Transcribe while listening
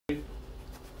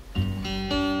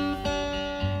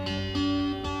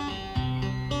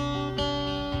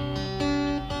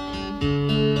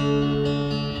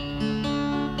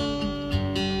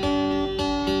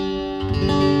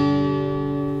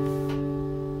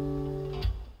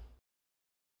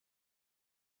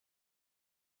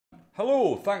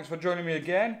Hello, thanks for joining me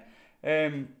again.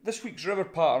 This week's river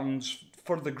pattern's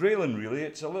for the grayling really.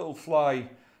 It's a little fly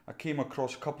I came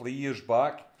across a couple of years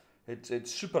back.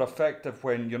 It's super effective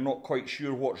when you're not quite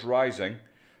sure what's rising,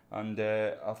 and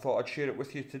I thought I'd share it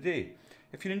with you today.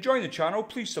 If you're enjoying the channel,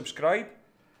 please subscribe.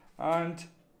 And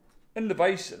in the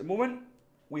vise at the moment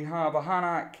we have a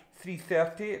Hanak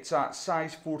 330. It's at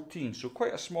size 14, so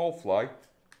quite a small fly.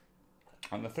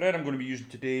 And the thread I'm going to be using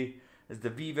today is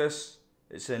the Vivus.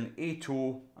 It's in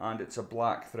 8/0 and it's a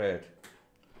black thread.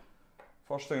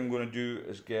 First thing I'm going to do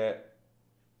is get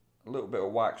a little bit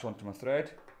of wax onto my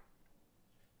thread.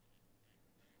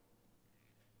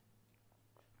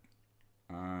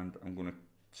 And I'm going to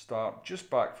start just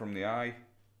back from the eye.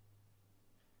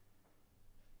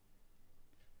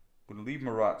 I'm going to leave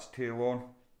my rat's tail on,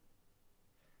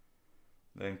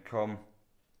 then come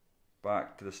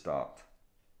back to the start.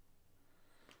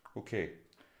 Okay,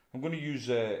 I'm going to use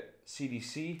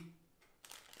CDC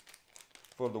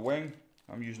for the wing.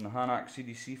 I'm using the Hanak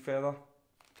CDC feather,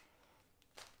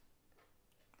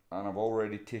 and I've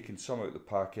already taken some out of the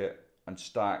packet and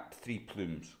stacked 3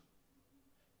 plumes.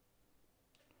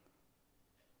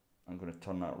 I'm going to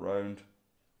turn that round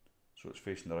so it's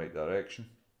facing the right direction.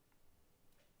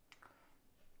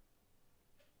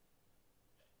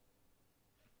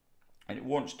 And it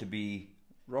wants to be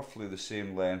roughly the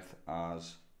same length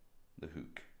as the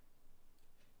hook.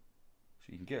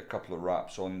 So you can get a couple of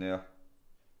wraps on there.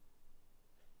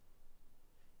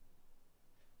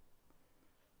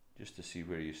 Just to see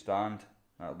where you stand.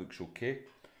 That looks okay.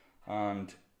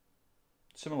 And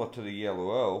similar to the yellow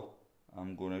owl,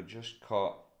 I'm going to just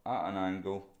cut at an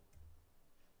angle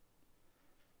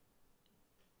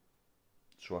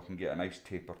so I can get a nice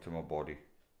taper to my body.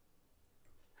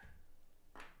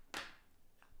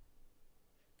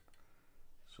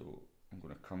 So I'm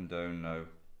going to come down now,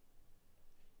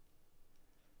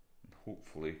 and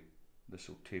hopefully this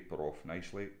will taper off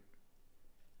nicely.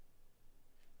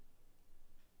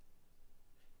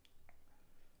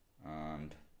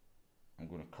 And I'm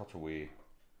going to cut away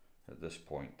at this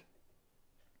point.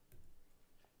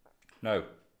 Now,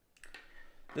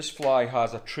 this fly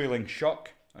has a trailing shuck,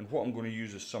 and what I'm going to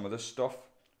use is some of this stuff,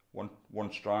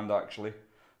 one strand actually,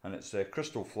 and it's a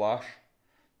crystal flash.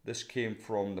 This came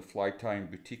from the Fly Time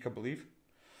boutique, I believe,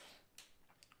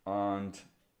 and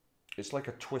it's like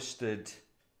a twisted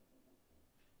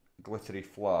glittery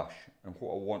flash. And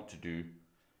what I want to do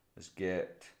is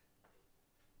get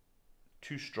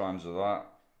 2 strands of that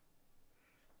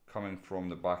coming from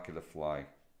the back of the fly.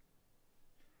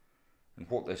 And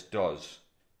what this does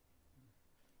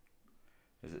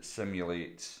is it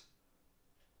simulates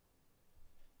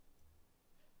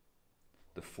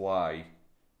the fly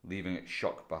leaving its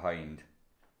shuck behind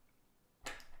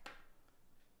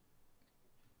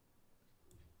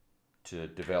to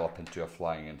develop into a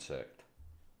flying insect.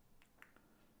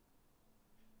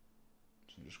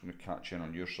 So I'm just going to catch in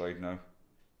on your side now.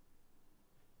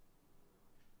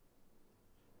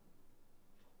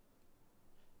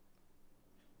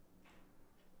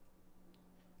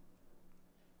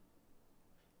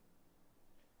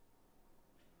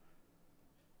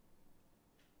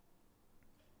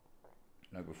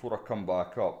 Now before I come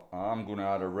back up, I'm going to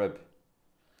add a rib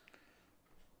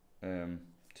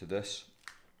to this,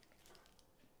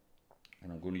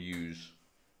 and I'm going to use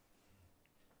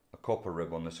a copper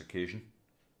rib on this occasion.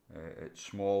 It's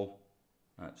small,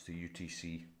 that's the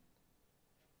UTC.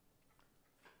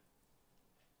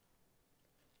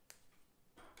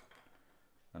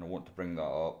 And I want to bring that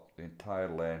up the entire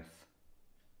length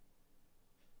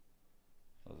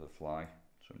of the fly.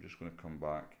 So I'm just going to come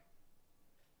back,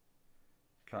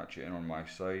 catch it in on my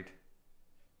side,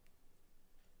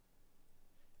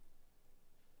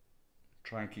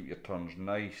 try and keep your turns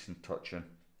nice and touching.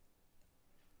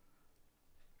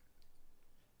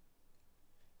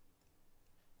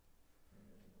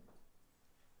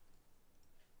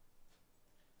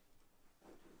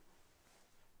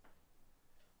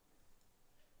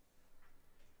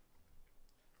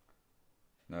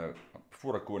 Now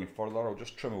before I go any further, I'll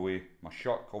just trim away my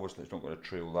shuck. Obviously it's not going to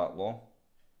trail that long.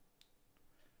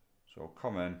 So I'll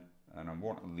come in and I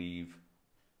want to leave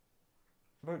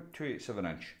about 2/8 of an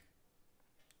inch,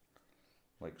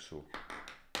 like so.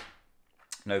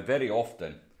 Now very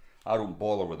often I don't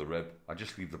bother with the rib, I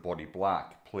just leave the body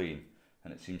black, plain,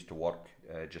 and it seems to work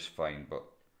just fine, but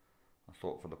I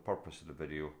thought for the purpose of the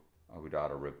video I would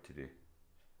add a rib today.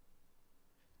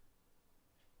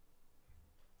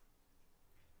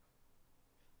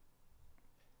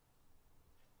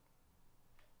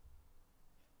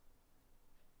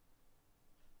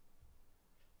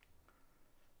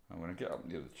 I'm going to get up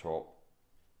near the top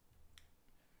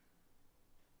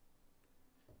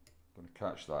going to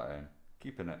catch that in,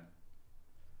 keeping it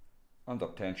under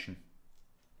tension.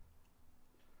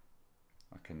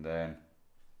 I can then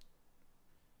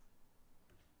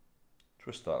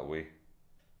twist that away.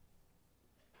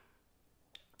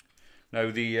 Now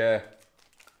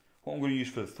what I'm going to use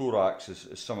for the thorax is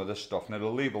some of this stuff. Now the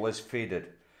label is faded,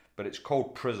 but it's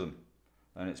called Prison,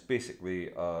 and it's basically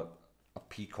a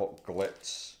peacock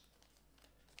glitz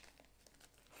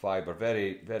fibre,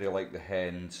 very like the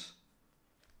hens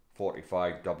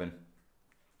 45 dubbing,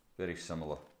 very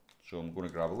similar. So I'm going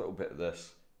to grab a little bit of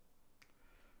this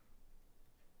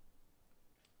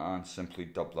and simply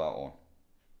dub that on.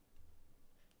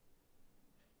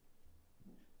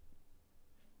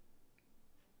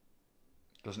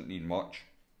 Doesn't need much.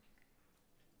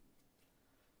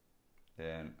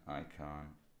 Then I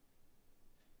can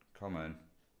come in,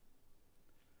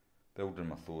 build in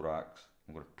my thorax.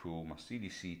 I'm going to pull my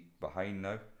CDC behind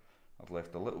now. I've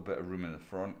left a little bit of room in the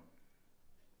front.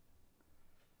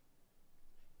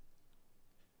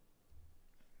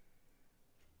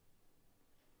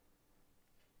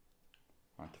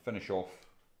 And to finish off,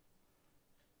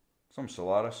 some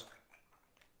Solaris.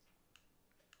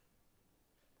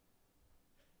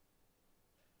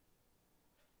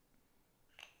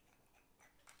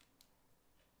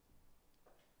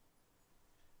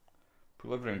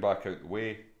 Pull everything back out the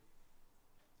way.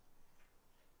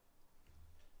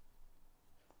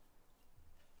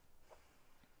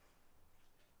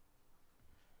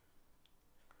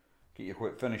 Get your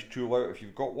whip finish tool out if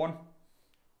you've got one,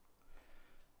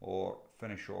 or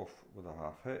finish off with a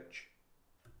half hitch.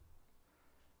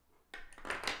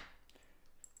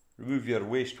 Remove your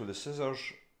waste with the scissors,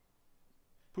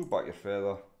 pull back your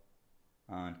feather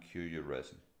and cue your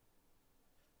resin.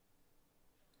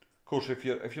 Of course, if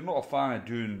you're not a fan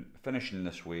of finishing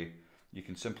this way, you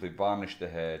can simply varnish the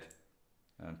head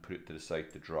and put it to the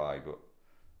side to dry, but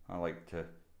I like to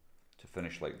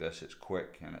finish like this. It's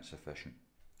quick and it's efficient.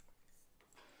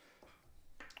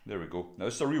 There we go. Now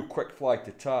this is a real quick fly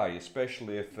to tie,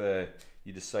 especially if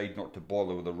you decide not to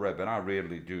bother with a rib, and I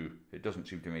rarely do. It doesn't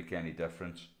seem to make any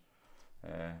difference.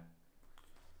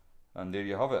 And there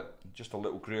you have it. Just a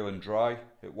little Grayling Dry.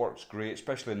 It works great,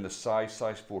 especially in the size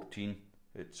 14.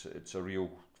 It's a real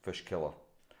fish killer.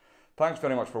 Thanks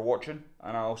very much for watching,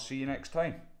 and I'll see you next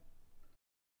time.